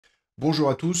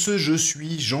Bonjour à tous, je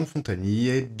suis Jean Fontagny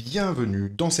et bienvenue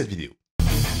dans cette vidéo.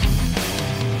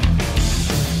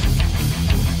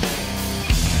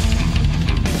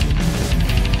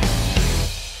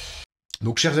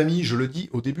 Donc chers amis, je le dis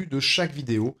au début de chaque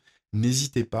vidéo,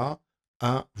 n'hésitez pas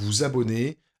à vous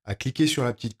abonner, à cliquer sur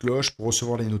la petite cloche pour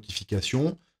recevoir les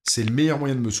notifications. C'est le meilleur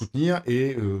moyen de me soutenir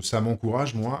et ça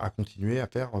m'encourage moi à continuer à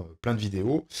faire plein de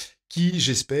vidéos qui,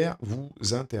 j'espère, vous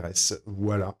intéressent.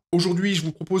 Voilà. Aujourd'hui, je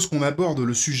vous propose qu'on aborde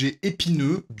le sujet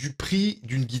épineux du prix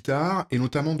d'une guitare et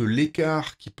notamment de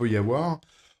l'écart qu'il peut y avoir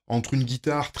entre une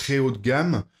guitare très haut de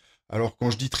gamme. Alors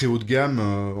quand je dis très haut de gamme,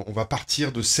 on va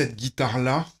partir de cette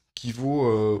guitare-là qui vaut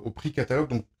au prix catalogue.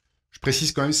 Donc je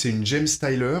précise quand même, c'est une James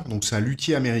Tyler, donc c'est un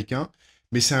luthier américain,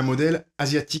 mais c'est un modèle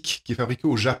asiatique qui est fabriqué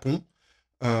au Japon.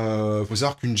 Faut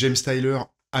savoir qu'une James Tyler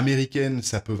américaine,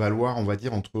 ça peut valoir, on va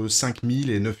dire, entre 5 000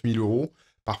 et 9 000 euros,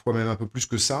 parfois même un peu plus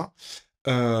que ça.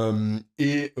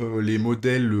 Les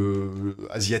modèles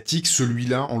asiatiques,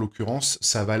 celui-là, en l'occurrence,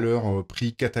 sa valeur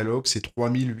prix catalogue, c'est 3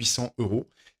 800 euros,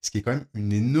 ce qui est quand même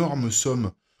une énorme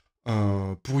somme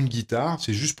pour une guitare.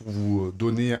 C'est juste pour vous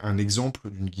donner un exemple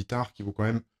d'une guitare qui vaut quand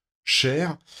même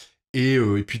cher. Et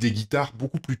puis des guitares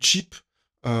beaucoup plus cheap,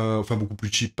 enfin beaucoup plus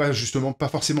cheap, pas justement, pas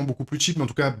forcément beaucoup plus cheap, mais en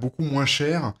tout cas beaucoup moins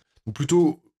cher, ou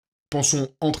plutôt, pensons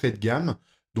entrée de gamme,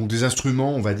 donc des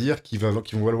instruments, on va dire, qui vont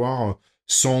valoir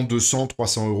 100, 200,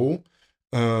 300 euros.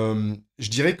 Je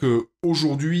dirais que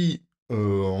aujourd'hui,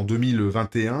 en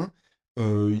 2021,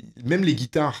 même les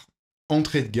guitares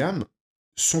entrée de gamme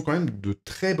sont quand même de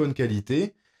très bonne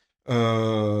qualité.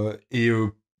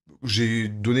 J'ai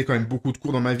donné quand même beaucoup de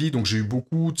cours dans ma vie, donc j'ai eu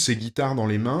beaucoup de ces guitares dans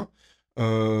les mains.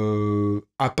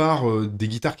 À part des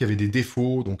guitares qui avaient des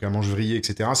défauts, donc un manche-vrillé,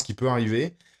 etc., ce qui peut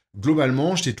arriver,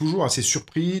 globalement, j'étais toujours assez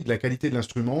surpris de la qualité de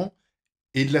l'instrument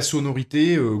et de la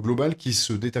sonorité globale qui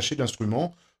se détachait de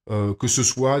l'instrument, que ce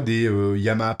soit des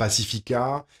Yamaha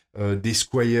Pacifica, des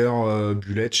Squier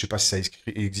Bullet, je sais pas si ça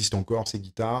existe encore ces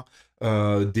guitares,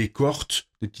 des Cortes,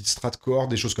 des petites Strat Cordes,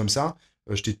 des choses comme ça.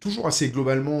 J'étais toujours assez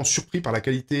globalement surpris par la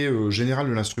qualité générale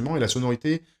de l'instrument et la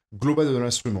sonorité globale de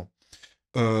l'instrument.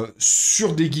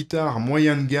 Sur des guitares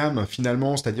moyen de gamme,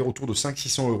 finalement, c'est-à-dire autour de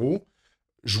 500-600 euros,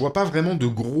 je vois pas vraiment de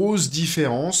grosses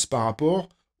différences par rapport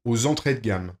aux entrées de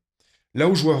gamme. Là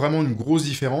où je vois vraiment une grosse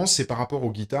différence, c'est par rapport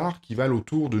aux guitares qui valent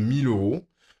autour de 1000 euros,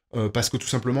 parce que tout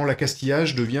simplement,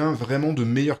 l'accastillage devient vraiment de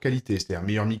meilleure qualité, c'est-à-dire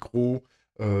meilleur micro,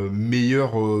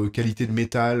 meilleure qualité de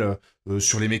métal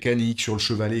sur les mécaniques, sur le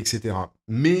chevalet, etc.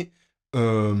 Mais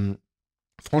euh,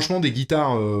 franchement, des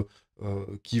guitares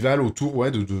qui valent autour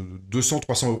de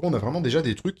 200-300 euros, on a vraiment déjà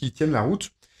des trucs qui tiennent la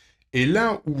route. Et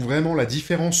là où vraiment la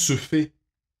différence se fait,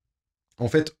 en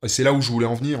fait, c'est là où je voulais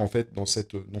en venir en fait dans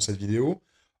cette vidéo,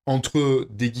 entre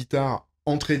des guitares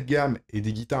entrée de gamme et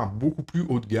des guitares beaucoup plus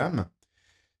haut de gamme,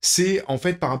 c'est en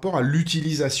fait par rapport à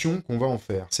l'utilisation qu'on va en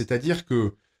faire. C'est-à-dire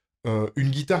que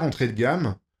une guitare entrée de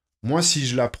gamme, moi si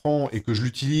je la prends et que je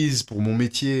l'utilise pour mon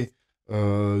métier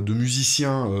de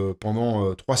musicien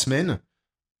pendant 3 semaines,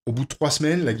 au bout de 3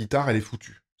 semaines, la guitare, elle est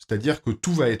foutue. C'est-à-dire que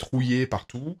tout va être rouillé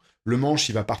partout. Le manche,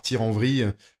 il va partir en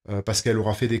vrille parce qu'elle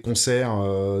aura fait des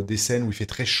concerts, des scènes où il fait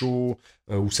très chaud,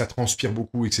 où ça transpire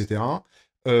beaucoup, etc.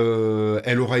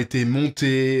 Elle aura été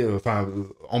montée,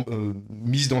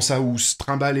 mise dans sa housse,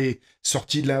 trimballée,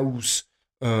 sortie de la housse,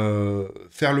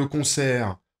 faire le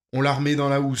concert, on la remet dans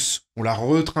la housse, on la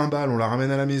retrimballe, on la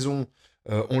ramène à la maison,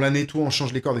 on la nettoie, on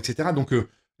change les cordes, etc. Donc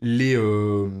les,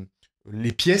 euh,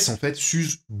 les pièces, en fait,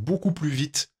 s'usent beaucoup plus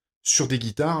vite sur des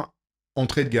guitares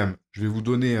entrée de gamme. Je vais vous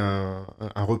donner un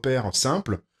repère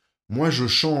simple. Moi, je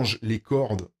change les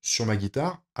cordes sur ma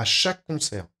guitare à chaque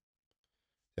concert.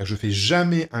 Je fais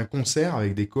jamais un concert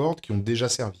avec des cordes qui ont déjà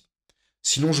servi.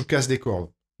 Sinon, je casse des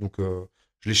cordes. Donc,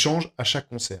 je les change à chaque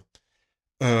concert.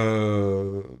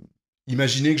 Euh,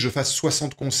 Imaginez que je fasse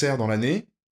 60 concerts dans l'année.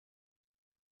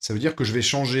 Ça veut dire que je vais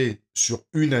changer sur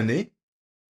une année,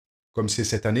 comme c'est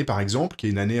cette année par exemple, qui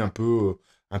est une année un peu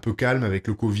calme avec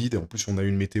le Covid, et en plus on a eu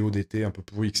une météo d'été un peu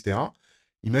pourrie, etc.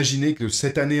 Imaginez que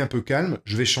cette année un peu calme,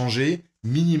 je vais changer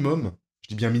minimum, je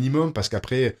dis bien minimum, parce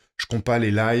qu'après je compte pas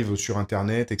les lives sur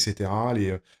Internet, etc.,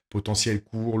 les potentiels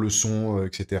cours, leçons,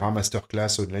 etc.,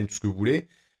 masterclass, online, tout ce que vous voulez.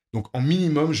 Donc en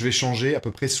minimum, je vais changer à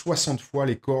peu près 60 fois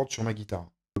les cordes sur ma guitare.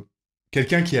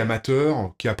 Quelqu'un qui est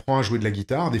amateur, qui apprend à jouer de la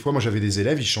guitare, des fois moi j'avais des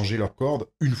élèves, ils changeaient leurs cordes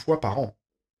une fois par an.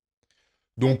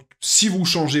 Donc, si vous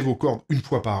changez vos cordes une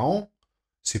fois par an,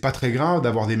 c'est pas très grave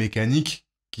d'avoir des mécaniques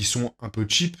qui sont un peu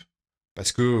cheap,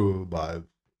 parce que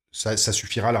ça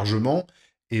suffira largement.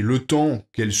 Et le temps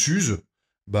qu'elles s'usent,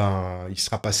 ben, il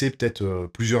sera passé peut-être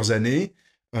plusieurs années,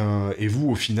 et vous,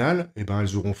 au final, eh ben,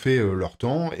 elles auront fait leur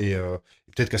temps, et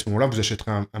Peut-être qu'à ce moment-là, vous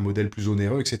achèterez un modèle plus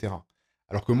onéreux, etc.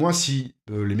 Alors que moi, si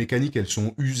les mécaniques, elles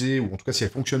sont usées, ou en tout cas si elles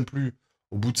ne fonctionnent plus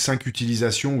au bout de 5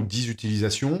 utilisations ou 10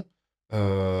 utilisations,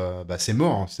 bah, c'est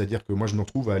mort, hein. C'est-à-dire que moi, je me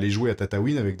retrouve à aller jouer à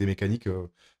Tatooine avec des mécaniques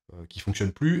qui ne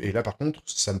fonctionnent plus, et là, par contre,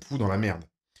 ça me fout dans la merde.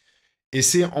 Et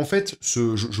c'est en fait,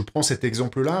 je prends cet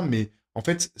exemple-là, mais en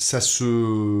fait,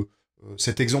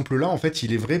 cet exemple-là, en fait,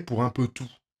 il est vrai pour un peu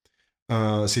tout.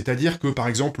 C'est-à-dire que, par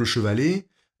exemple, le chevalet,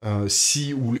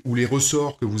 ou les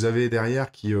ressorts que vous avez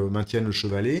derrière qui maintiennent le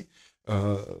chevalet,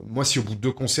 moi, si au bout de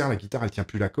 2 concerts, la guitare, elle tient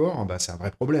plus l'accord, bah, c'est un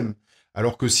vrai problème.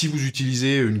 Alors que si vous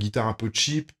utilisez une guitare un peu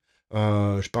cheap,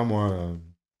 je sais pas moi,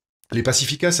 les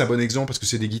Pacifica, c'est un bon exemple parce que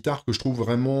c'est des guitares que je trouve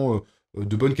vraiment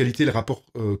de bonne qualité. Le rapport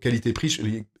qualité-prix,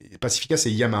 les Pacifica,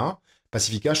 c'est Yamaha.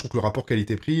 Pacifica, je trouve que le rapport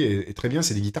qualité-prix est très bien.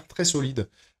 C'est des guitares très solides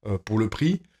pour le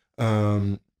prix.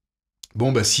 Euh,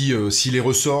 Bon, bah si les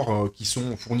ressorts qui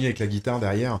sont fournis avec la guitare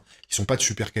derrière, ils sont pas de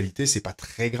super qualité, c'est pas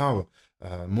très grave.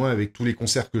 Moi, avec tous les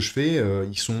concerts que je fais,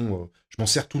 je m'en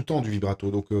sers tout le temps du vibrato.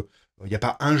 Donc, il n'y a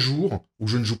pas un jour où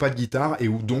je ne joue pas de guitare et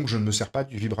où donc je ne me sers pas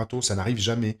du vibrato. Ça n'arrive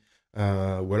jamais.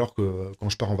 Ou alors que quand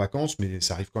je pars en vacances, mais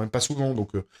ça arrive quand même pas souvent.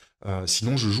 Donc,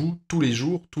 sinon, je joue tous les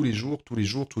jours, tous les jours, tous les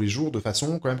jours, tous les jours, de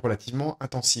façon quand même relativement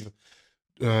intensive.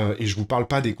 Et je vous parle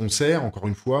pas des concerts, encore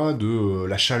une fois, de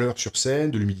la chaleur sur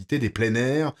scène, de l'humidité, des plein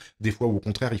air, des fois où au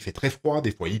contraire il fait très froid,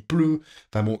 des fois il pleut.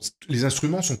 Enfin bon, les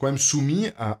instruments sont quand même soumis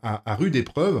à rude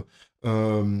épreuve.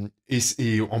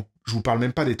 Je vous parle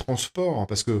même pas des transports, hein,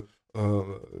 parce que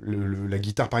la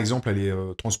guitare par exemple, elle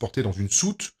est transportée dans une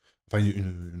soute, enfin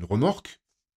une remorque.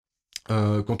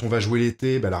 Quand on va jouer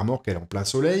l'été, bah, la remorque elle est en plein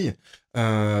soleil.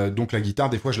 Donc la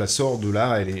guitare, des fois, je la sors de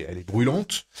là, elle est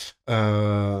brûlante.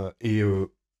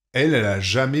 Elle a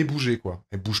jamais bougé, quoi.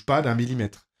 Elle bouge pas d'un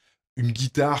millimètre. Une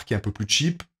guitare qui est un peu plus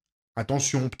cheap,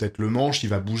 attention, peut-être le manche il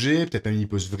va bouger, peut-être même il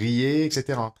peut se vriller,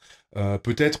 etc.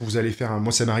 Peut-être vous allez faire.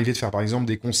 Moi, ça m'est arrivé de faire par exemple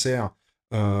des concerts.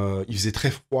 Il faisait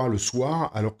très froid le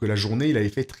soir, alors que la journée il avait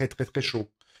fait très très très chaud.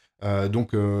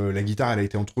 Donc la guitare, elle a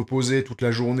été entreposée toute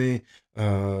la journée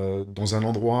dans un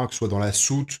endroit, que ce soit dans la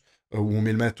soute où on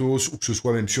met le matos, ou que ce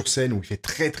soit même sur scène où il fait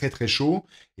très très très chaud.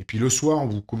 Et puis le soir,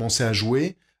 vous commencez à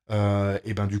jouer,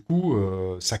 et ben du coup,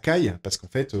 ça caille parce qu'en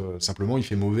fait, simplement, il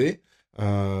fait mauvais.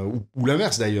 Ou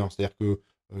l'inverse d'ailleurs, c'est-à-dire que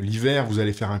l'hiver, vous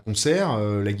allez faire un concert,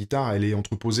 la guitare, elle est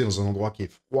entreposée dans un endroit qui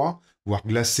est froid, voire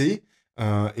glacé.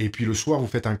 Et puis le soir, vous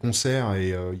faites un concert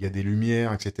et il y a des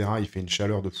lumières, etc. Il fait une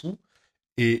chaleur de fou.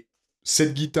 Et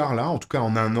cette guitare-là, en tout cas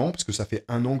en un an, parce que ça fait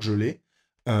un an que je l'ai,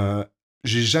 euh,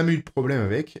 j'ai jamais eu de problème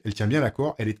avec. Elle tient bien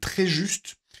l'accord. Elle est très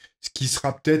juste, ce qui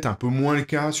sera peut-être un peu moins le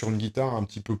cas sur une guitare un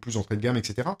petit peu plus entrée de gamme,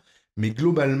 etc. Mais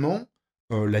globalement,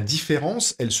 la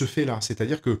différence, elle se fait là.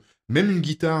 C'est-à-dire que même une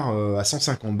guitare à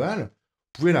 150 balles,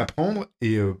 vous pouvez la prendre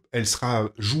et elle sera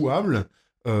jouable.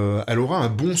 Elle aura un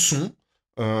bon son.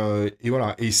 Et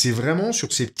voilà. Et c'est vraiment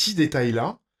sur ces petits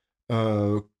détails-là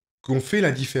euh, qu'on fait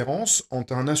la différence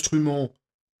entre un instrument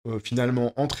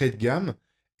finalement entrée de gamme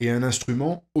et un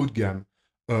instrument haut de gamme.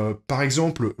 Par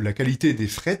exemple, la qualité des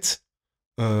frettes,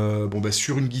 bon, bah,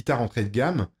 sur une guitare entrée de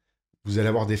gamme, vous allez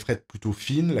avoir des frettes plutôt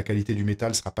fines, la qualité du métal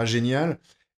ne sera pas géniale,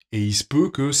 et il se peut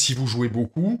que si vous jouez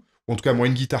beaucoup, ou en tout cas moi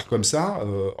une guitare comme ça,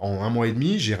 en un mois et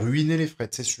demi, j'ai ruiné les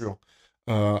frettes, c'est sûr.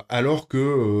 Alors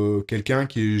que quelqu'un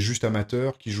qui est juste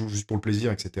amateur, qui joue juste pour le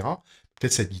plaisir, etc.,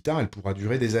 peut-être cette guitare, elle pourra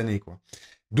durer des années, quoi.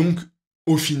 Donc,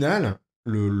 au final,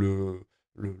 le-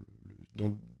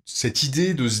 donc, cette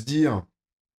idée de se dire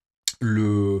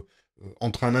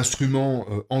entre un instrument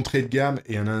entrée de gamme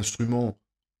et un instrument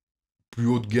plus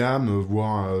haut de gamme,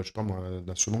 voire, je sais pas moi, un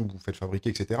instrument que vous faites fabriquer,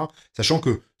 etc. Sachant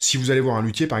que si vous allez voir un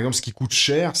luthier, par exemple, ce qui coûte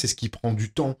cher, c'est ce qui prend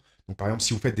du temps. Donc, par exemple,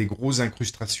 si vous faites des grosses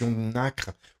incrustations de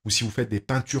nacre ou si vous faites des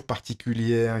peintures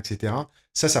particulières, etc.,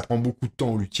 ça prend beaucoup de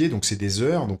temps au luthier, donc c'est des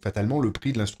heures, donc fatalement, le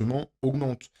prix de l'instrument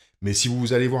augmente. Mais si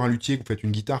vous allez voir un luthier, que vous faites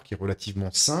une guitare qui est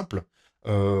relativement simple,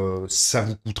 ça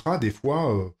vous coûtera des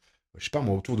fois, je sais pas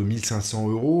moi, autour de 1500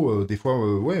 euros, des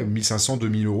fois, ouais, 1500,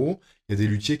 2000 euros. Il y a des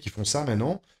luthiers qui font ça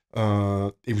maintenant.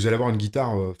 Et vous allez avoir une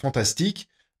guitare fantastique.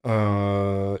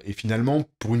 Et finalement,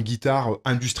 pour une guitare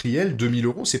industrielle, 2000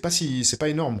 euros, c'est pas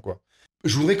énorme, quoi.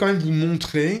 Je voudrais quand même vous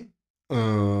montrer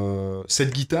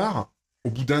cette guitare au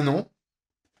bout d'un an,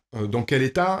 dans quel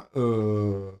état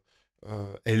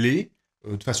elle est,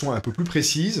 de façon un peu plus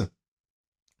précise.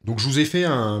 Donc, je vous ai fait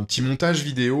un petit montage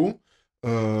vidéo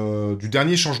du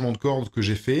dernier changement de corde que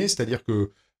j'ai fait, c'est-à-dire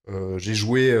que j'ai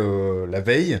joué la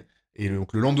veille, et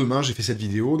donc le lendemain, j'ai fait cette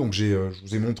vidéo. Donc, je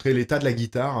vous ai montré l'état de la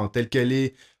guitare hein, telle qu'elle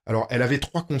est. Alors, elle avait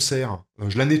 3 concerts.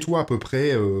 Je la nettoie à peu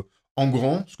près en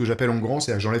grand, ce que j'appelle en grand,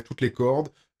 c'est-à-dire que j'enlève toutes les cordes,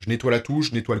 je nettoie la touche,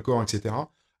 je nettoie le corps, etc.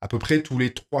 À peu près tous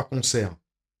les 3 concerts.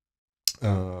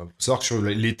 Faut savoir que sur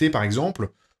l'été, par exemple,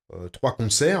 3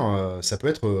 concerts, ça peut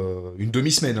être une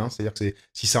demi-semaine, hein. C'est-à-dire que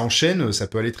si ça enchaîne, ça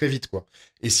peut aller très vite, quoi.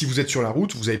 Et si vous êtes sur la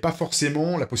route, vous n'avez pas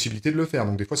forcément la possibilité de le faire.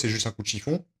 Donc des fois, c'est juste un coup de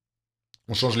chiffon,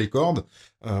 on change les cordes.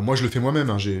 Moi, je le fais moi-même,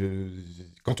 hein.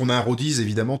 Quand on a un rodise,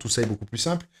 évidemment, tout ça est beaucoup plus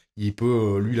simple. Il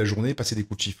peut, lui, la journée, passer des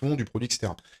coups de chiffon, du produit,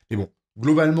 etc. Mais bon,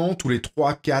 globalement, tous les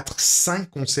 3, 4, 5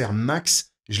 concerts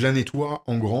max, je la nettoie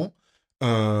en grand.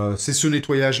 C'est ce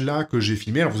nettoyage-là que j'ai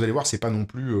filmé. Alors, vous allez voir, c'est pas non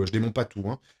plus... je démonte pas tout,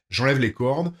 hein. J'enlève les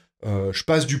cordes, je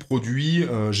passe du produit,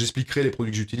 j'expliquerai les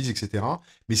produits que j'utilise, etc.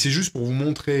 Mais c'est juste pour vous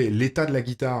montrer l'état de la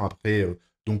guitare après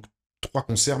donc 3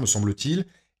 concerts, me semble-t-il,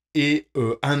 et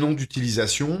 1 an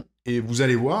d'utilisation. Et vous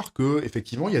allez voir que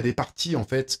effectivement, il y a des parties en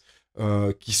fait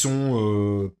qui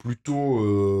sont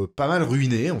plutôt pas mal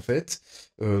ruinées en fait,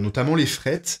 notamment les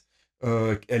frettes.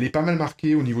 Elle est pas mal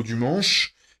marquée au niveau du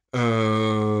manche. La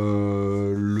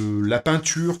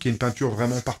peinture, qui est une peinture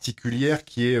vraiment particulière,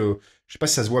 qui est, je sais pas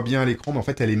si ça se voit bien à l'écran, mais en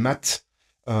fait elle est mate.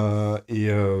 Et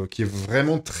qui est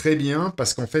vraiment très bien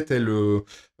parce qu'en fait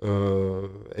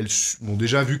bon,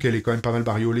 déjà vu qu'elle est quand même pas mal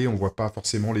bariolée, on voit pas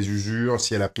forcément les usures,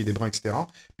 si elle a pris des brins, etc.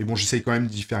 Mais bon, j'essaye quand même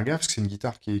d'y faire gaffe parce que c'est une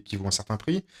guitare qui vaut un certain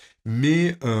prix.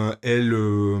 Mais comment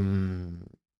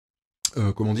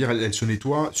dire, elle se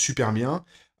nettoie super bien.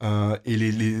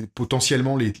 Et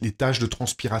potentiellement les taches de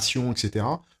transpiration, etc.,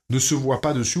 ne se voient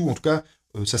pas dessus, ou en tout cas,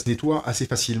 ça se nettoie assez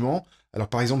facilement. Alors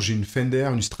par exemple, j'ai une Fender,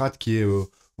 une Strat qui est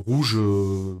rouge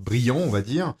brillant, on va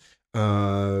dire.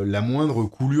 La moindre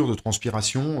coulure de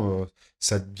transpiration,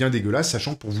 ça devient dégueulasse,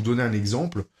 sachant que pour vous donner un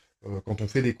exemple, quand on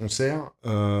fait des concerts,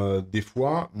 des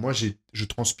fois, moi je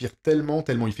transpire tellement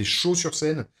il fait chaud sur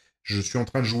scène, je suis en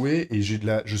train de jouer et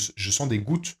je sens des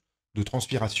gouttes de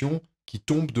transpiration qui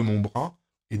tombent de mon bras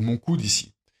et de mon coude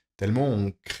ici. Tellement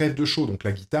on crève de chaud. Donc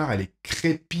la guitare, elle est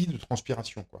crépie de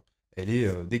transpiration, quoi. Elle est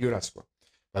dégueulasse, quoi.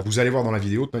 Bah, vous allez voir dans la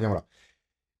vidéo, de manière, voilà.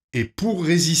 Et pour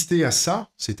résister à ça,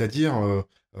 c'est-à-dire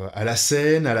à la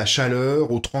scène, à la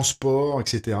chaleur, au transport,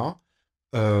 etc.,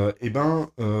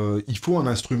 il faut un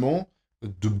instrument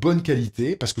de bonne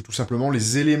qualité, parce que tout simplement,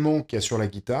 les éléments qu'il y a sur la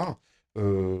guitare,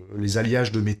 les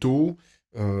alliages de métaux,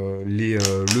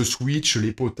 le switch,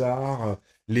 les potards,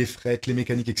 les frettes, les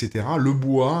mécaniques, etc., le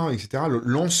bois, etc.,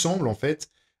 l'ensemble, en fait,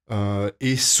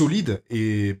 est solide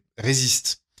et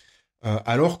résiste.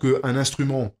 Alors qu'un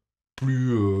instrument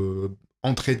plus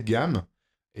entrée de gamme,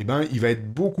 il va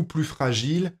être beaucoup plus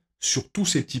fragile sur tous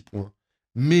ces petits points.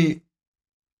 Mais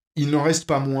il n'en reste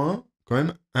pas moins, quand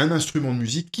même, un instrument de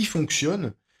musique qui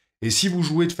fonctionne. Et si vous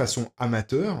jouez de façon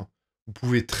amateur, vous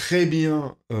pouvez très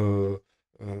bien,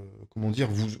 comment dire,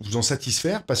 vous en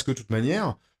satisfaire parce que de toute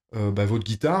manière, votre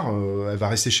guitare, elle va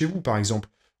rester chez vous, par exemple.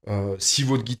 Si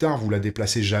votre guitare, vous la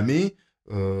déplacez jamais,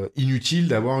 inutile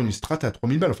d'avoir une Strat à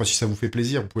 3000 balles. Enfin, si ça vous fait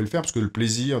plaisir, vous pouvez le faire parce que le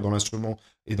plaisir dans l'instrument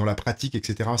et dans la pratique,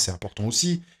 etc., c'est important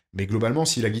aussi. Mais globalement,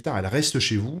 si la guitare, elle reste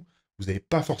chez vous, vous n'avez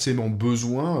pas forcément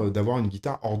besoin d'avoir une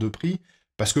guitare hors de prix,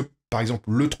 parce que, par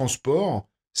exemple, le transport,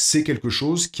 c'est quelque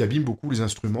chose qui abîme beaucoup les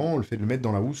instruments, le fait de le mettre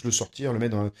dans la housse, le sortir, le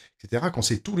mettre dans etc. Quand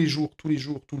c'est tous les jours, tout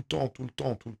le temps, tout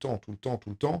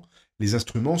le temps, les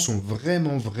instruments sont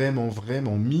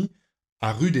vraiment mis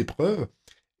à rude épreuve.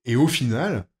 Et au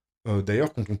final,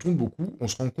 d'ailleurs, quand on tourne beaucoup, on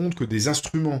se rend compte que des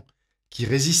instruments qui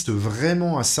résistent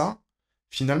vraiment à ça,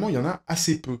 finalement, il y en a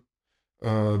assez peu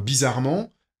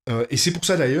bizarrement. Et c'est pour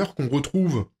ça d'ailleurs qu'on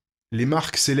retrouve les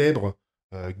marques célèbres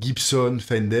Gibson,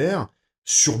 Fender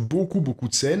sur beaucoup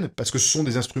de scènes, parce que ce sont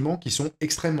des instruments qui sont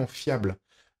extrêmement fiables.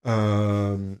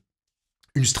 Euh,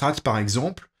 une Strat, par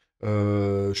exemple,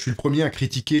 je suis le premier à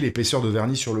critiquer l'épaisseur de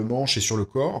vernis sur le manche et sur le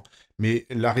corps, mais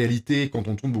la réalité, quand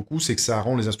on tourne beaucoup, c'est que ça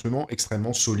rend les instruments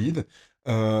extrêmement solides,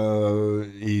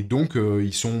 et donc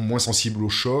ils sont moins sensibles au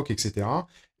choc, etc.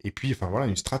 Et puis, enfin voilà,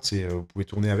 une Strat, vous pouvez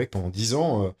tourner avec pendant 10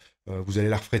 ans, vous allez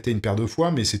la refréter une paire de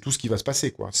fois, mais c'est tout ce qui va se passer,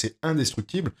 quoi. C'est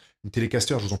indestructible. Une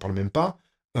Telecaster, je vous en parle même pas.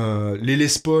 Les Les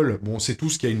Paul, bon, c'est tout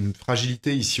ce qui a une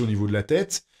fragilité ici au niveau de la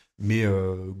tête, mais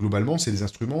globalement, c'est des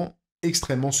instruments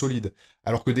extrêmement solides.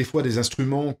 Alors que des fois, des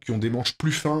instruments qui ont des manches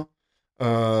plus fins, ça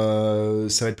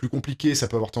va être plus compliqué, ça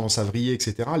peut avoir tendance à vriller,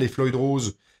 etc. Les Floyd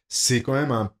Rose, c'est quand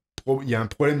même il y a un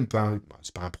problème, enfin,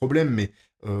 c'est pas un problème, mais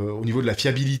au niveau de la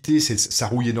fiabilité, ça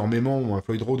rouille énormément. Un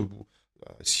Floyd Rose,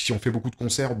 si on fait beaucoup de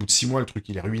concerts, au bout de 6 mois, le truc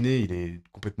il est ruiné, il est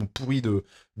complètement pourri de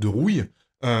rouille.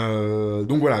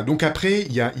 Donc voilà, donc après,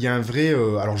 il y a un vrai...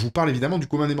 alors je vous parle évidemment du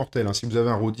commun des mortels, hein. Si vous avez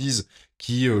un Rhodes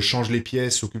qui change les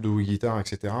pièces, s'occupe de vos guitares,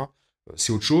 etc.,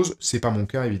 c'est autre chose. C'est pas mon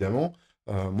cas, évidemment.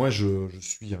 Moi, je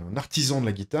suis un artisan de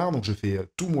la guitare, donc je fais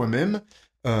tout moi-même.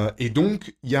 Et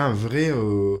donc, il y a un vrai...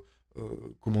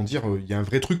 comment dire, il y a un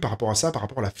vrai truc par rapport à ça, par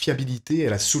rapport à la fiabilité et à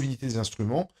la solidité des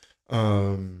instruments.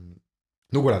 Euh,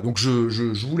 Donc voilà, donc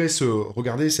je vous laisse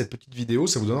regarder cette petite vidéo,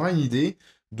 ça vous donnera une idée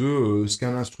de ce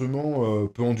qu'un instrument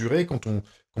peut endurer quand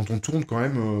on tourne quand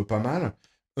même pas mal.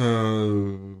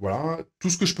 Voilà, tout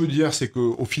ce que je peux dire, c'est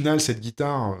qu'au final, cette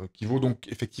guitare, qui vaut donc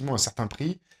effectivement un certain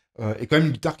prix, est quand même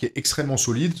une guitare qui est extrêmement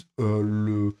solide.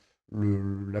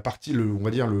 La partie, on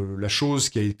va dire, la chose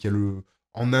qui a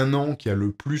en un an, qui a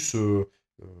le plus euh,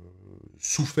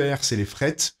 souffert, c'est les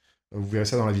frettes. Vous verrez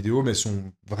ça dans la vidéo, mais elles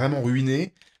sont vraiment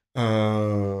ruinées.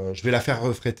 Je vais la faire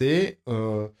refréter.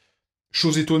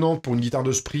 Chose étonnante pour une guitare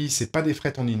de ce prix, c'est pas des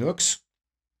frettes en inox.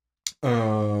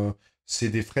 Euh, c'est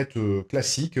des frettes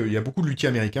classiques. Il y a beaucoup de luthiers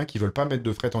américains qui veulent pas mettre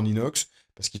de frettes en inox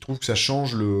parce qu'ils trouvent que ça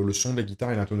change le son de la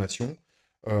guitare et l'intonation.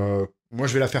 Moi,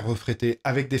 je vais la faire refréter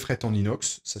avec des frettes en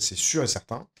inox, ça c'est sûr et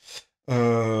certain.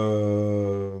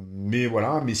 Mais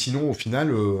voilà, mais sinon, au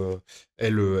final,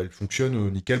 elle fonctionne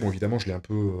nickel. Bon, évidemment, je l'ai un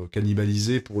peu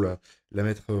cannibalisée pour la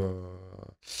mettre,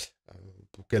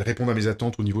 pour qu'elle réponde à mes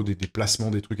attentes au niveau des placements,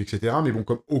 des trucs, etc. Mais bon,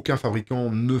 comme aucun fabricant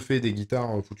ne fait des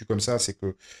guitares foutues comme ça, c'est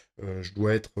que je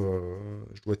dois être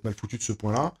mal foutu de ce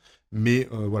point-là. Mais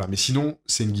voilà, mais sinon,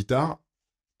 c'est une guitare,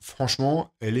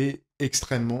 franchement, elle est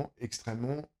extrêmement,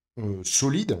 extrêmement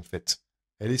solide, en fait.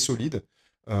 Elle est solide,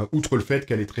 outre le fait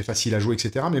qu'elle est très facile à jouer,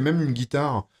 etc. Mais même une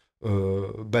guitare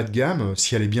bas de gamme,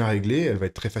 si elle est bien réglée, elle va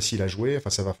être très facile à jouer, enfin,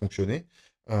 ça va fonctionner.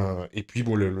 Et puis,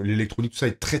 bon, l'électronique, tout ça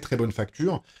est très, très bonne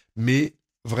facture. Mais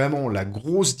vraiment, la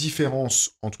grosse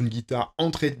différence entre une guitare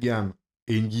entrée de gamme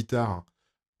et une guitare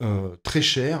très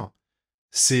chère,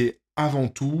 c'est avant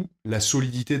tout la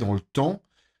solidité dans le temps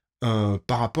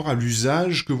par rapport à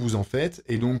l'usage que vous en faites.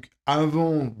 Et donc,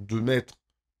 avant de mettre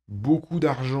beaucoup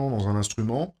d'argent dans un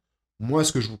instrument, moi,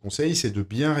 ce que je vous conseille, c'est de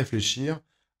bien réfléchir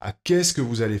à qu'est-ce que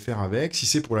vous allez faire avec. Si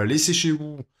c'est pour la laisser chez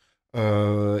vous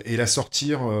et la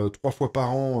sortir 3 fois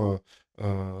par an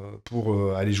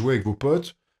pour aller jouer avec vos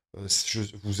potes,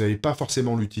 vous n'avez pas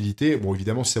forcément l'utilité. Bon,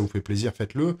 évidemment, si ça vous fait plaisir,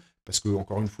 faites-le. Parce que,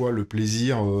 encore une fois, le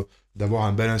plaisir d'avoir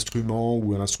un bel instrument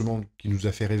ou un instrument qui nous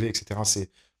a fait rêver, etc.,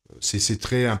 c'est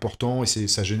très important et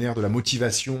ça génère de la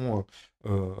motivation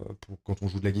quand on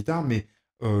joue de la guitare. Mais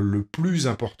le plus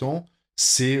important,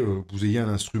 c'est que vous ayez un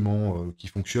instrument qui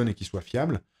fonctionne et qui soit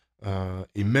fiable.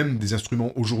 Et même des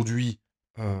instruments aujourd'hui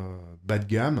bas de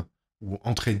gamme ou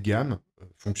entrée de gamme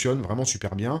fonctionnent vraiment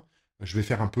super bien. Je vais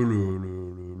faire un peu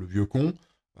le vieux con.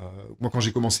 Moi, quand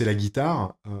j'ai commencé la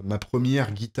guitare, ma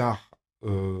première guitare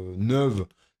neuve,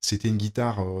 c'était une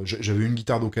guitare. J'avais une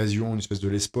guitare d'occasion, une espèce de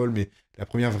Les Paul, mais la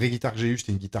première vraie guitare que j'ai eue,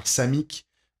 c'était une guitare Samick,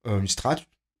 une Strat.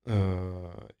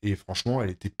 Et franchement,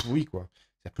 elle était pourrie, quoi.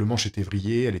 C'est-à-dire que le manche était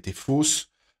vrillé, elle était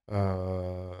fausse.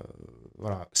 Euh,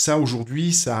 voilà. Ça,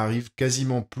 aujourd'hui, ça arrive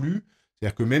quasiment plus.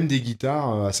 C'est-à-dire que même des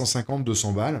guitares à 150,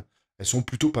 200 balles, elles sont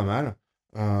plutôt pas mal.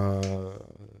 Euh,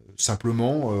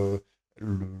 Simplement,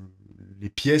 le- les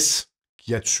pièces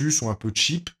qu'il y a dessus sont un peu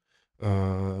cheap.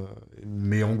 Euh,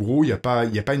 mais en gros, il y a pas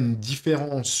une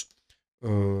différence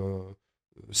euh,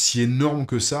 si énorme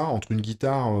que ça entre une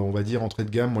guitare, on va dire, entrée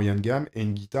de gamme, moyen de gamme, et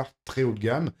une guitare très haut de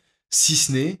gamme, si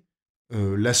ce n'est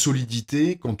la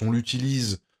solidité quand on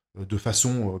l'utilise de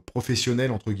façon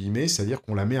professionnelle, entre guillemets, c'est-à-dire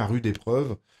qu'on la met à rude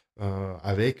épreuve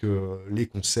avec les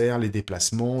concerts, les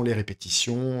déplacements, les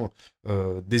répétitions,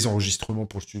 des enregistrements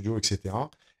pour le studio, etc.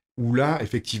 Où là,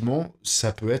 effectivement,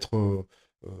 ça peut être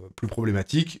plus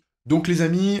problématique. Donc les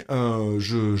amis,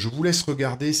 je vous laisse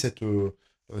regarder cette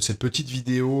petite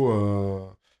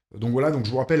vidéo. Donc voilà, donc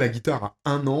je vous rappelle, la guitare a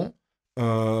un an.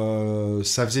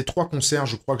 Ça faisait 3 concerts,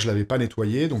 je crois que je l'avais pas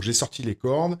nettoyé, donc j'ai sorti les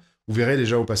cordes. Vous verrez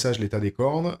déjà au passage l'état des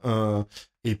cordes.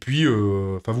 Et puis,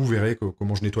 enfin, vous verrez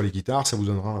comment je nettoie les guitares. Ça vous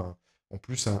donnera en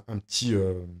plus un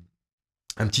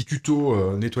petit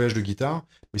tuto nettoyage de guitare,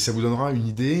 mais ça vous donnera une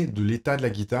idée de l'état de la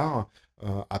guitare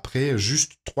après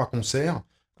juste 3 concerts.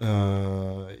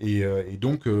 Et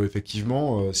donc,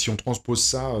 effectivement, si on transpose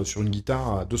ça sur une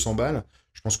guitare à 200 balles,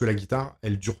 je pense que la guitare,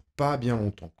 elle dure pas bien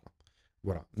longtemps, quoi.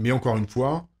 Voilà. Mais encore une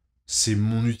fois, c'est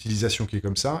mon utilisation qui est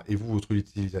comme ça, et vous, votre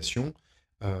utilisation,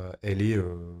 elle est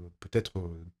peut-être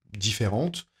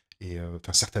différente, et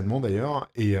enfin certainement d'ailleurs,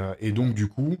 et donc du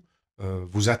coup,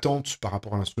 vos attentes par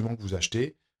rapport à l'instrument que vous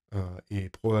achetez est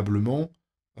probablement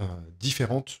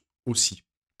différente aussi.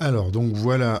 Alors, donc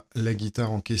voilà la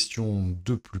guitare en question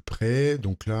de plus près.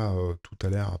 Donc là, tout a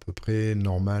l'air à peu près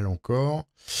normal encore.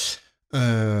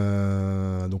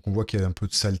 Donc on voit qu'il y a un peu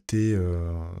de saleté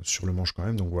sur le manche quand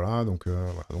même. Donc voilà.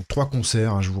 Voilà. Donc 3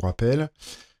 concerts, hein, je vous rappelle.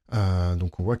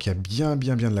 Donc on voit qu'il y a bien,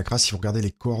 bien, bien de la crasse. Si vous regardez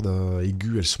les cordes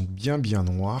aiguës, elles sont bien, bien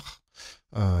noires.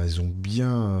 Elles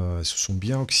se sont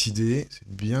bien oxydées. C'est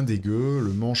bien dégueu.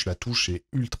 Le manche, la touche est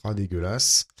ultra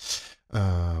dégueulasse.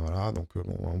 Voilà, donc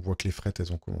bon, on voit que les frettes,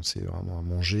 elles ont commencé vraiment à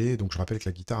manger. Donc je rappelle que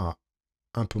la guitare a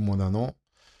un peu moins d'un an.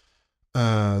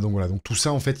 Donc voilà, donc tout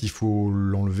ça en fait il faut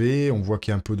l'enlever. On voit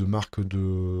qu'il y a un peu de marque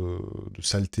de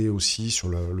saleté aussi sur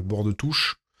le bord de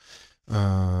touche.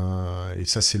 Et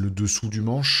ça c'est le dessous du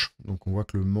manche. Donc on voit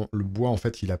que le bois en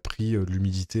fait il a pris de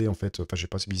l'humidité en fait. Enfin je sais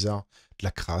pas, c'est bizarre, de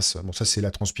la crasse. Bon ça c'est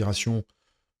la transpiration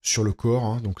sur le corps,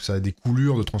 hein. Donc ça a des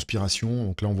coulures de transpiration.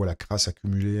 Donc là on voit la crasse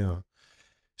accumulée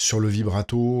sur le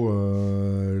vibrato,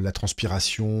 la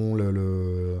transpiration,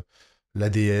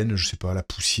 l'ADN, je sais pas, la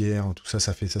poussière, tout ça,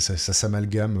 ça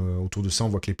s'amalgame autour de ça. On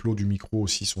voit que les plots du micro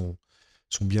aussi sont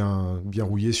bien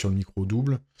rouillés sur le micro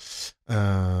double.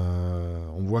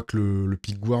 On voit que le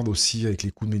pickguard aussi, avec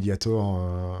les coups de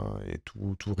médiator, est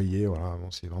tout rayé. Voilà, bon,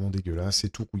 c'est vraiment dégueulasse, c'est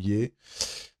tout rouillé.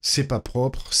 C'est pas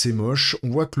propre, c'est moche. On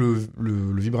voit que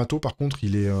le vibrato, par contre,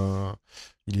 il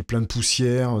est plein de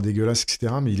poussière, dégueulasse,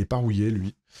 etc. Mais il est pas rouillé,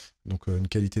 lui. Donc une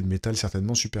qualité de métal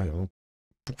certainement supérieure. Donc,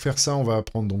 pour faire ça, on va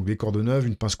prendre donc des cordes neuves,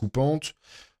 une pince coupante,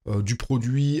 du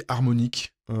produit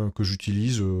harmonique que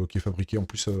j'utilise, qui est fabriqué en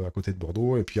plus à côté de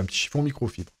Bordeaux, et puis un petit chiffon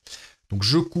microfibre. Donc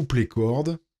je coupe les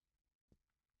cordes,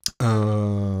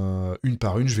 une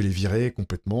par une, je vais les virer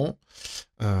complètement.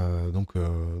 Donc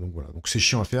voilà, donc c'est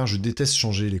chiant à faire, je déteste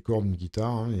changer les cordes d'une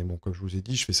guitare, hein, et bon, comme je vous ai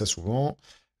dit, je fais ça souvent.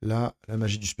 Là, la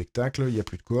magie du spectacle, il n'y a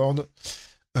plus de cordes.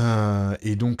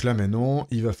 Et donc là maintenant,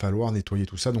 il va falloir nettoyer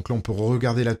tout ça. Donc là, on peut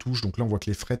regarder la touche. Donc là, on voit que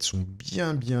les frettes sont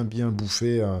bien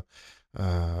bouffées. Et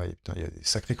putain, il y a des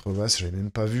sacrées crevasses. J'avais même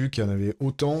pas vu qu'il y en avait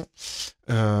autant.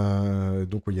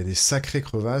 Donc ouais, il y a des sacrées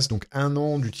crevasses. Donc 1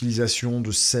 an d'utilisation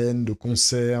de scènes, de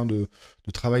concerts, de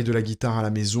travail de la guitare à la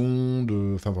maison.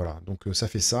 Enfin voilà, donc ça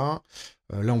fait ça.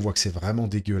 Là, on voit que c'est vraiment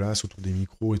dégueulasse autour des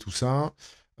micros et tout ça.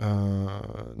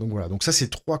 Donc voilà, donc ça c'est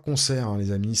 3 concerts, hein,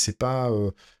 les amis. C'est pas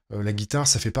la guitare,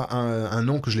 ça fait pas un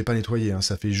an que je l'ai pas nettoyé, hein.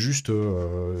 Ça fait juste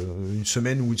une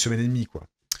semaine ou une semaine et demie, quoi.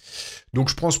 Donc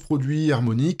je prends ce produit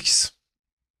Harmonix,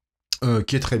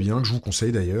 qui est très bien, que je vous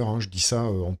conseille d'ailleurs, hein. Je dis ça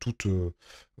en toute... il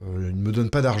ne me donne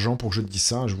pas d'argent pour que je te dise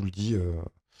ça, hein, je vous le dis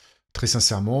très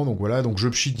sincèrement. Donc voilà, donc je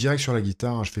pchite direct sur la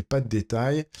guitare, hein, je fais pas de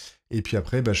détails. Et puis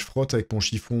après, bah, je frotte avec mon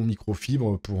chiffon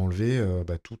microfibre pour enlever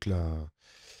bah, toutes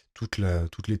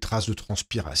les traces de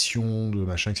transpiration, de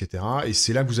machin, etc. Et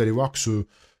c'est là que vous allez voir que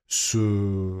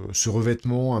ce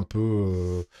revêtement un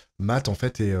peu mat, en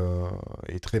fait, est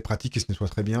très pratique et se nettoie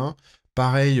très bien.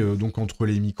 Pareil, donc entre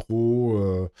les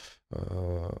micros,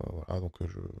 voilà, donc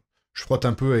je frotte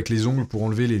un peu avec les ongles pour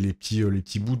enlever les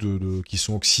petits bouts qui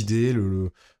sont oxydés,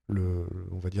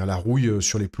 on va dire la rouille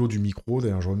sur les plots du micro.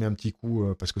 D'ailleurs, je remets un petit coup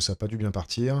parce que ça n'a pas dû bien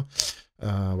partir.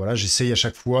 Voilà, j'essaye à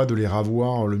chaque fois de les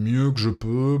ravoir le mieux que je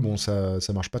peux. Bon, ça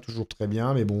marche pas toujours très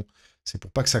bien, mais bon, c'est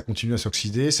pour pas que ça continue à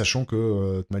s'oxyder, sachant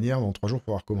que de toute manière, dans 3 jours, il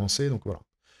faudra recommencer. Donc voilà.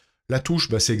 La touche,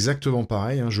 bah, c'est exactement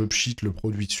pareil, hein, je pchite le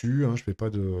produit dessus, hein, je fais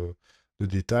pas de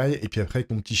détails. Et puis après,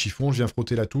 avec mon petit chiffon, je viens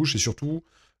frotter la touche et surtout,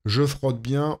 je frotte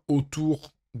bien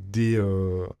autour des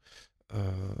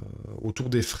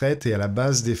frettes et à la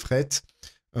base des frettes,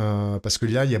 parce que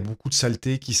là, il y a beaucoup de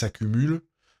saleté qui s'accumule.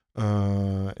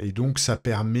 Et donc ça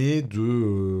permet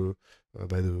d'enlever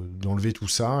tout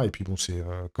ça. Et puis bon,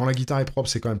 quand la guitare est propre,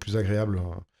 c'est quand même plus agréable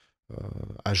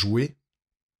à jouer.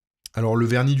 Alors le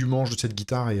vernis du manche de cette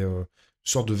guitare est une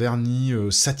sorte de vernis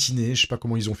satiné. Je sais pas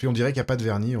comment ils ont fait. On dirait qu'il n'y a pas de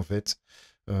vernis en fait.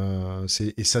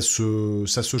 Et ça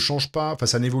se change pas. Enfin,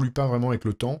 ça n'évolue pas vraiment avec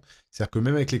le temps. C'est-à-dire que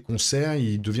même avec les concerts,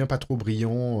 il devient pas trop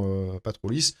brillant, pas trop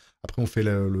lisse. Après, on fait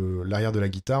l'arrière de la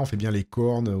guitare, on fait bien les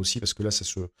cornes aussi parce que là,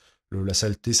 la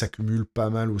saleté s'accumule pas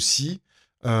mal aussi.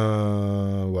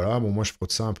 Voilà, bon, moi je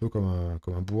frotte ça un peu comme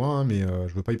un bourrin, hein, mais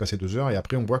je veux pas y passer 2 heures. Et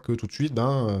après, on voit que tout de suite,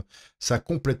 ça a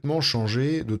complètement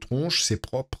changé de tronche, c'est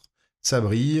propre, ça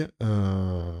brille,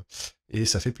 et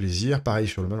ça fait plaisir. Pareil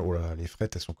sur le mal. Oh là, les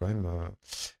frettes, elles sont quand même,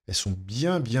 elles sont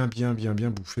bien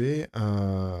bouffées.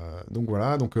 Donc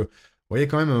voilà, donc vous voyez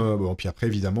quand même. Bon, puis après,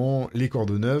 évidemment, les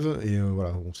cordes neuves, et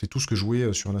voilà, on sait tous que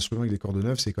jouer sur un instrument avec des cordes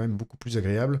neuves, c'est quand même beaucoup plus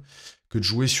agréable que de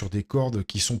jouer sur des cordes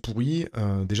qui sont pourries.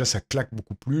 Déjà, ça claque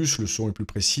beaucoup plus, le son est plus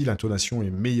précis, l'intonation est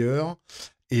meilleure,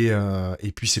 et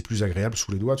puis c'est plus agréable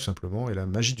sous les doigts, tout simplement. Et la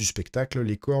magie du spectacle,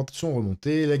 les cordes sont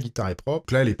remontées, la guitare est propre.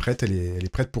 Donc là, elle est prête, elle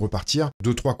est prête pour repartir.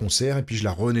 2-3 concerts, et puis je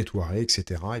la renettoierai,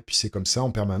 etc. Et puis c'est comme ça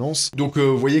en permanence. Donc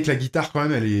vous voyez que la guitare, quand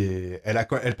même,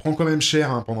 elle prend quand même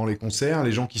cher, hein, pendant les concerts.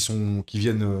 Les gens qui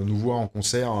viennent nous voir en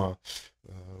concert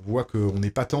voient qu'on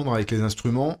n'est pas tendre avec les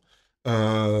instruments.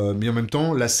 Mais en même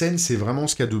temps, la scène, c'est vraiment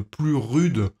ce qu'il y a de plus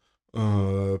rude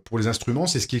pour les instruments.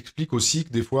 C'est ce qui explique aussi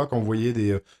que des fois, quand vous voyez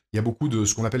il y a beaucoup de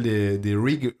ce qu'on appelle des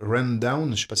rig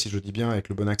rundown, je sais pas si je le dis bien avec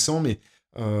le bon accent, mais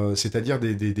c'est-à-dire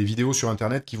des vidéos sur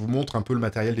Internet qui vous montrent un peu le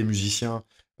matériel des musiciens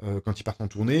quand ils partent en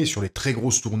tournée. Et sur les très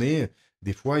grosses tournées,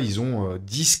 des fois, ils ont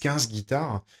 10-15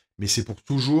 guitares, mais c'est pour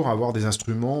toujours avoir des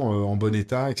instruments en bon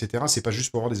état, etc. C'est pas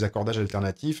juste pour avoir des accordages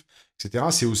alternatifs, etc.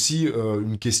 C'est aussi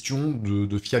une question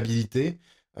de fiabilité,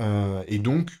 et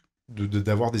donc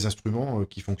d'avoir des instruments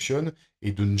qui fonctionnent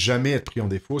et de ne jamais être pris en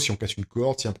défaut si on casse une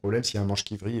corde, s'il y a un problème, s'il y a un manche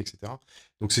qui vrille, etc.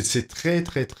 Donc c'est très,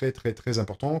 très, très, très, très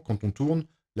important quand on tourne.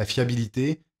 La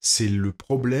fiabilité, c'est le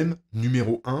problème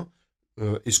numéro un.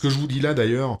 Et ce que je vous dis là,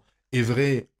 d'ailleurs, est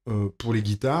vrai pour les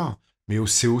guitares, mais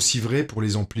c'est aussi vrai pour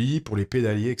les amplis, pour les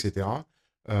pédaliers, etc.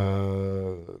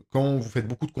 Quand vous faites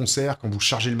beaucoup de concerts, quand vous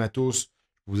chargez le matos,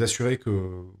 vous assurez que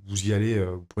vous y allez,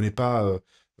 vous prenez pas,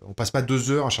 on passe pas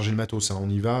 2 heures à charger le matos, hein, on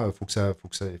y va,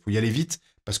 faut y aller vite,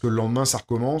 parce que le lendemain ça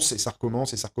recommence, et ça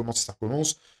recommence, et ça recommence, et ça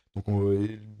recommence.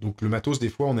 Donc le matos, des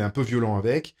fois, on est un peu violent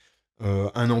avec.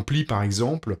 Un ampli, par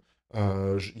exemple, y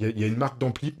a une marque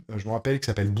d'ampli, je me rappelle, qui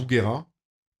s'appelle Bouguera.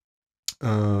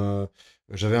 Euh,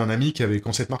 j'avais un ami qui avait,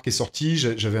 quand cette marque est sortie,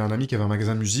 j'avais un ami qui avait un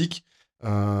magasin de musique.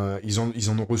 Ils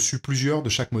en ont reçu plusieurs de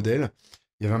chaque modèle.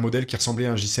 Il y avait un modèle qui ressemblait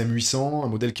à un JCM 800, un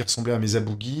modèle qui ressemblait à un Mesa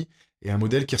Boogie et un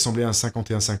modèle qui ressemblait à un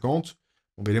 5150.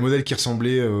 Bon, ben, les modèles qui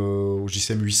ressemblaient au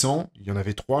JCM 800, il y en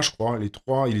avait trois, je crois. Les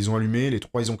trois, ils les ont allumés, les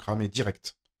trois, ils ont cramé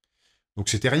direct. Donc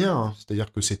c'était rien, hein.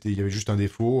 C'est-à-dire que il y avait juste un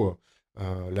défaut.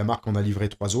 La marque en a livré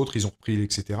trois autres, ils ont repris,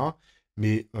 etc.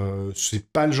 Mais c'est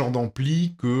pas le genre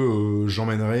d'ampli que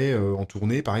j'emmènerais en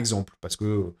tournée, par exemple, parce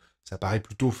que ça paraît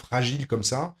plutôt fragile comme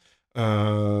ça.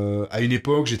 À une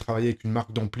époque, j'ai travaillé avec une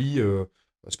marque d'ampli.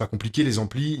 C'est pas compliqué, les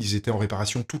amplis, ils étaient en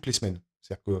réparation toutes les semaines.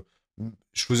 C'est-à-dire que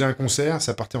je faisais un concert,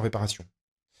 ça partait en réparation.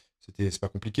 C'est pas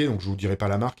compliqué, donc je vous dirai pas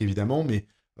la marque évidemment, mais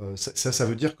ça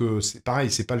veut dire que c'est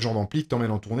pareil, c'est pas le genre d'ampli que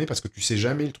t'emmènes en tournée parce que tu sais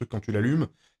jamais le truc quand tu l'allumes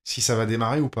si ça va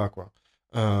démarrer ou pas, quoi.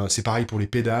 C'est pareil pour les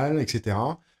pédales, etc.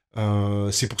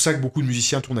 C'est pour ça que beaucoup de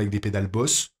musiciens tournent avec des pédales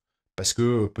Boss, parce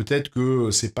que peut-être que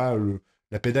c'est pas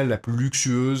la pédale la plus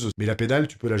luxueuse, mais la pédale,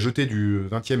 tu peux la jeter du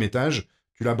 20e étage,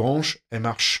 tu la branches, elle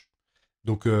marche.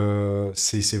 Donc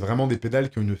c'est vraiment des pédales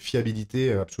qui ont une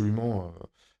fiabilité absolument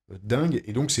dingue.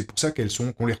 Et donc c'est pour ça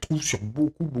qu'on les retrouve sur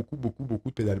beaucoup, beaucoup, beaucoup, beaucoup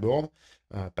de pédalboards.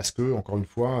 Parce que, encore une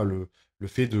fois, le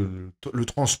fait le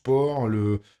transport,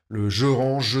 le je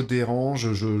range, je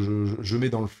dérange, je mets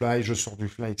dans le fly, je sors du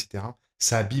fly, etc.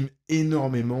 Ça abîme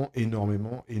énormément,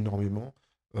 énormément, énormément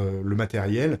le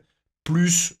matériel,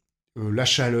 plus la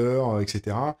chaleur,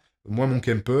 etc. Moi, mon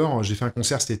camper, j'ai fait un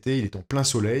concert cet été, il est en plein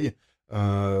soleil.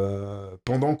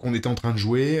 Pendant qu'on était en train de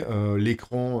jouer,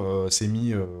 l'écran s'est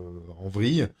mis en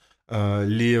vrille.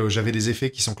 J'avais des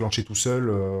effets qui s'enclenchaient tout seuls.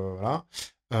 Voilà.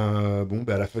 Bon,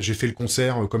 bah, j'ai fait le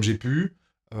concert comme j'ai pu.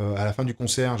 À la fin du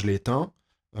concert, je l'ai éteint.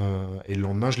 Et le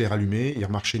lendemain, je l'ai rallumé et il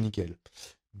remarchait nickel.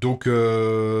 Donc,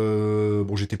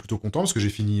 bon, j'étais plutôt content parce que j'ai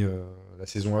fini la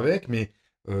saison avec. Mais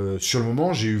sur le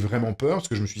moment, j'ai eu vraiment peur parce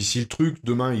que je me suis dit, si le truc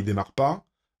demain il démarre pas,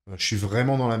 je suis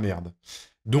vraiment dans la merde.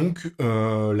 Donc,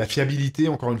 la fiabilité,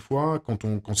 encore une fois,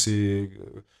 quand c'est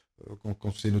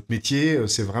notre métier,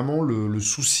 c'est vraiment le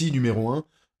souci numéro un.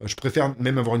 Je préfère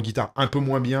même avoir une guitare un peu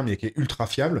moins bien, mais qui est ultra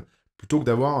fiable, plutôt que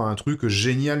d'avoir un truc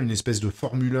génial, une espèce de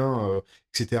Formule 1,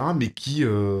 etc., mais qui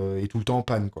est tout le temps en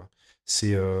panne, quoi.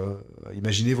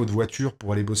 Imaginez votre voiture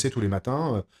pour aller bosser tous les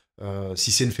matins.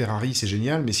 Si c'est une Ferrari, c'est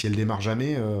génial, mais si elle démarre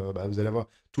jamais, bah, vous allez avoir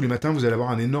tous les matins, vous allez avoir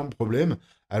un énorme problème.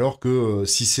 Alors que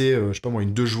si c'est, je sais pas moi,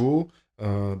 une 2 chevaux,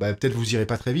 bah, peut-être vous irez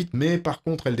pas très vite, mais par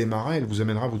contre, elle démarrera, elle vous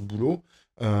amènera à votre boulot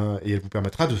et elle vous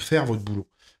permettra de faire votre boulot.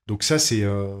 Donc ça, c'est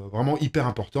vraiment hyper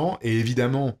important. Et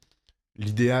évidemment,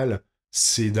 l'idéal,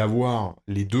 c'est d'avoir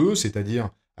les deux, c'est-à-dire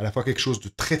à la fois quelque chose de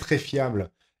très très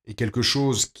fiable et quelque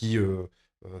chose qui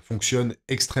fonctionne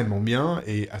extrêmement bien.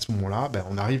 Et à ce moment-là, ben,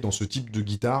 on arrive dans ce type de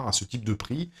guitare, à ce type de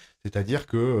prix, c'est-à-dire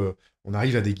que on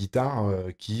arrive à des guitares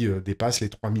qui dépassent les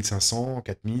 3500,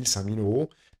 4000, 5000 euros.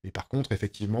 Mais par contre,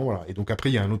 effectivement, voilà. Et donc après,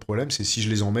 il y a un autre problème, c'est si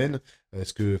je les emmène,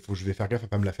 est-ce que je vais faire gaffe à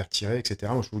pas me la faire tirer,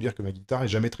 etc. Moi, je peux vous dire que ma guitare est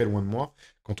jamais très loin de moi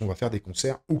quand on va faire des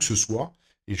concerts, où que ce soit.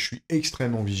 Et je suis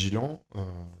extrêmement vigilant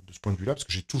de ce point de vue-là, parce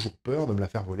que j'ai toujours peur de me la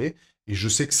faire voler. Et je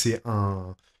sais que c'est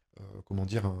comment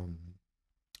dire,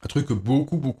 un truc que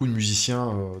beaucoup, beaucoup de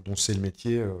musiciens dont c'est le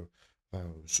métier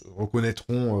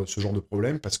reconnaîtront ce genre de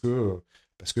problème, parce que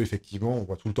effectivement, on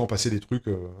voit tout le temps passer des trucs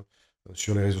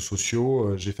sur les réseaux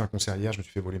sociaux. J'ai fait un concert hier, je me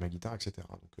suis fait voler ma guitare, etc.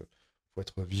 Donc, il faut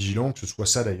être vigilant, que ce soit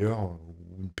ça d'ailleurs,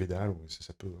 ou une pédale,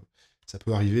 ça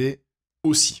peut arriver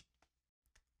aussi.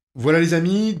 Voilà les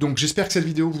amis, donc j'espère que cette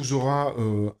vidéo vous aura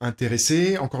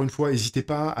intéressé. Encore une fois, n'hésitez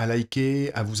pas à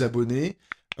liker, à vous abonner.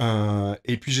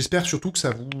 Et puis j'espère surtout que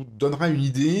ça vous donnera une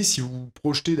idée si vous vous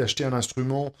projetez d'acheter un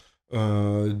instrument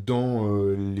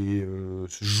dans les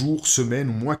jours, semaines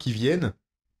ou mois qui viennent.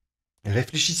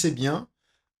 Réfléchissez bien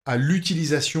à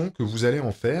l'utilisation que vous allez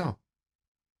en faire.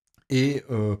 Et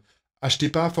achetez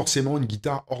pas forcément une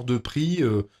guitare hors de prix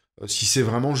si c'est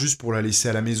vraiment juste pour la laisser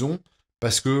à la maison,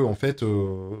 parce que en fait,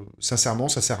 sincèrement,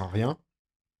 ça sert à rien.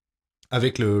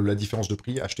 Avec la différence de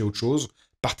prix, achetez autre chose.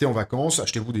 Partez en vacances,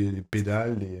 achetez-vous des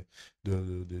pédales,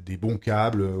 des bons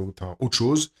câbles, enfin autre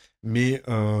chose. Mais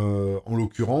en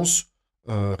l'occurrence,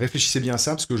 réfléchissez bien à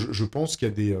ça, parce que je pense qu'il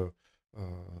y a euh,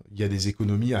 il y a des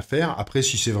économies à faire. Après,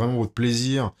 si c'est vraiment votre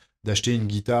plaisir d'acheter une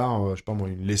guitare, je sais pas moi,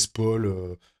 une Les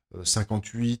Paul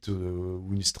 58 ou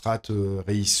une Strat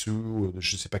Reissue de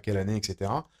je sais pas quelle année,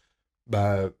 etc.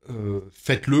 Bah,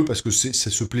 faites-le parce que c'est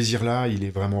ce plaisir-là, il est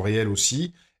vraiment réel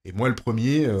aussi. Et moi, le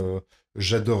premier,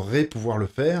 j'adorerais pouvoir le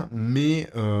faire, mais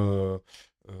en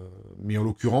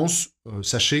l'occurrence,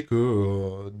 sachez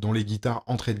que dans les guitares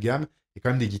entrée de gamme, il y a quand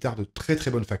même des guitares de très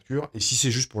très bonne facture. Et si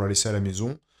c'est juste pour la laisser à la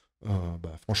maison,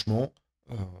 bah, franchement,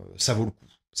 ça vaut le coup.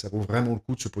 Ça vaut vraiment le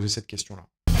coup de se poser cette question-là.